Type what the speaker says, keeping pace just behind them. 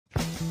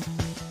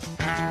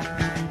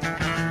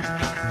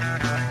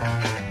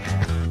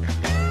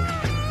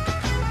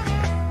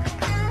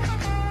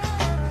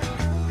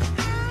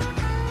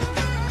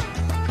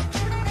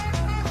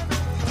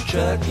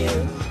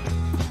Trucking,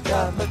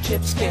 got my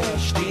chips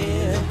cashed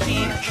in.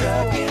 Keep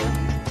trucking,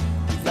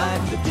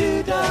 like the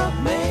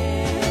doodah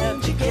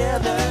man.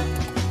 Together,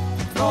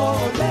 more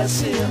or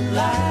less in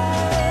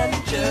line.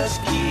 Just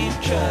keep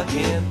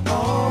trucking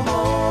on.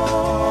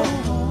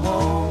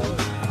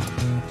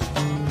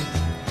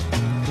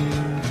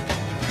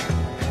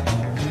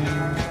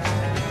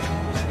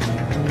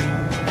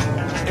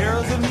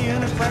 Arrows of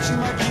neon and flashing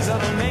marquees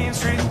out on Main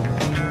Street.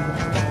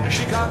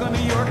 Chicago,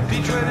 New York,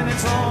 Detroit, and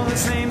it's all the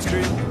same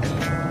street.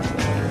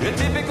 A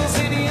typical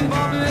city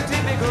involved in a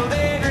typical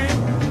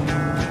daydream.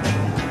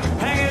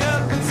 Hang it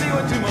up and see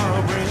what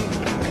tomorrow brings.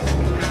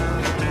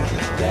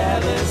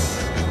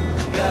 Dallas,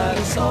 got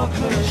a soft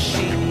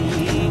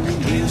machine.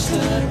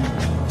 Houston,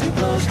 too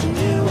close to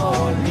New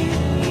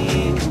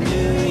Orleans.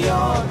 New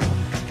York,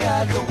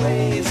 got the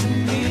ways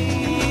and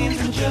means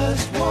and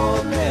just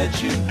won't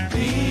let you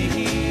be.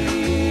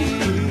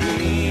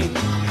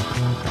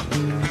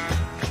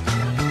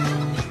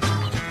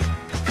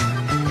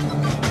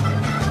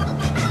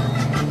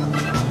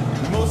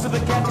 Most of the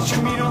cats that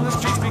you meet on the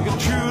street speak of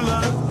true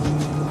love.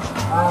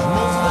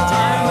 Most of the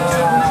time they're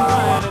sitting and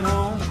crying at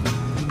home.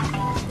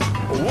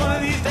 One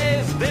of these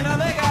days they know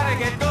they gotta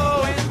get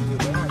going.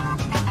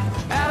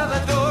 Out of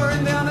the door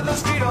and down to the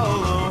street all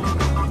alone.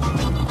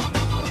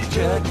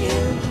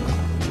 Trucking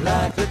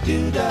like a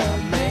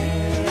doodah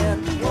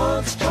man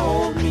once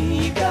told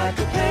me you got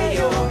to pay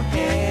your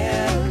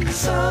hand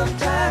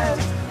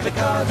sometimes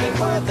because they're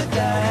worth a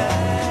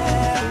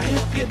dime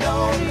if you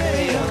don't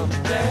lay 'em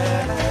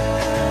down.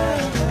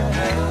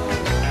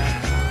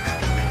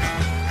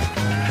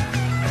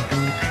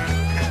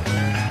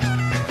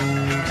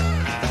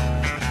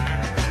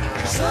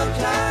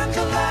 Sometimes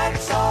the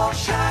light's all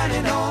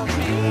shining on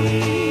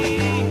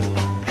me.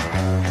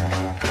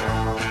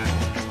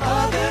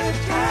 Other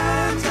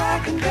times I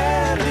can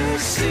barely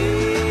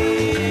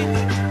see.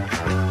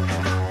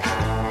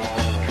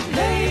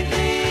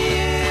 Lately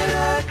it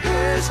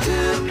occurs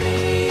to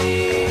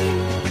me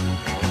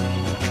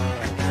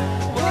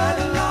what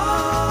a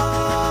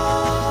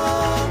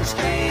long,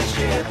 strange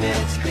trip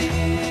it's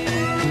been.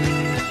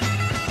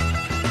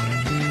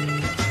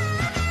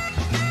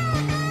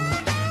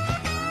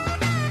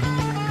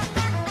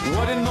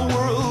 What in the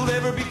world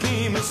ever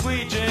became of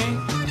Sweet Jane?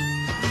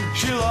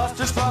 She lost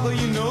her sparkle,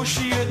 you know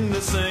she isn't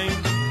the same.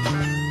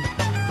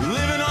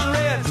 Living on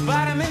reds,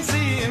 vitamin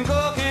C and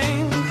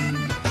cocaine.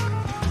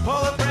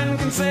 All a friend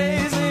can say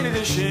is ain't it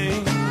a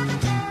shame?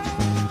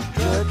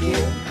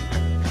 Trucking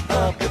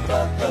up the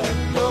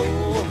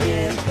Buffalo,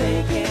 been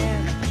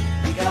thinking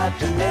you got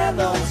to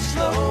mellow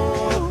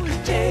slow.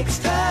 It takes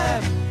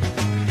time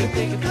to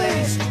pick a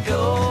place to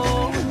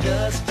go and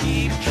just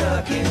keep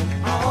trucking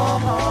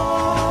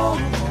on.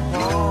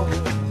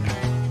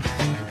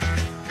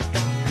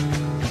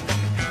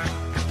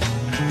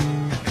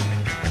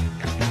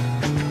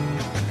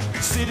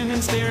 Sitting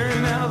and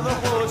staring out of the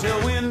hotel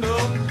window.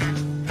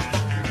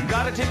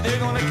 Got a tip they're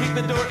gonna kick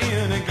the door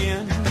in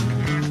again.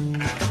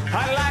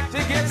 I'd like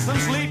to get some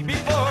sleep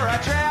before I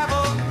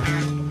travel,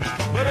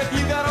 but if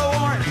you got a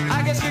warrant,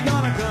 I guess you're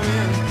gonna come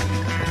in.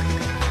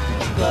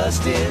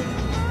 Busted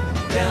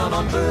down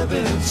on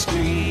Bourbon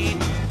Street,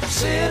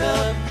 set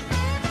up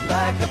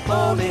like a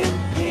bowling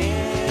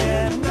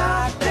pin.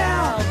 Knocked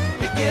down,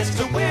 it gets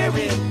to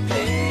wearing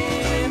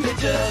thin. It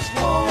just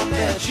won't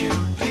let you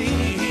be.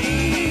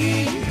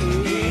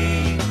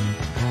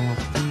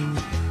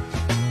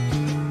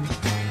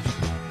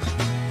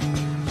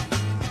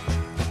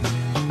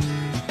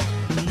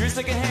 You're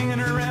sick of hanging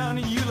around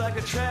and you like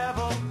to travel.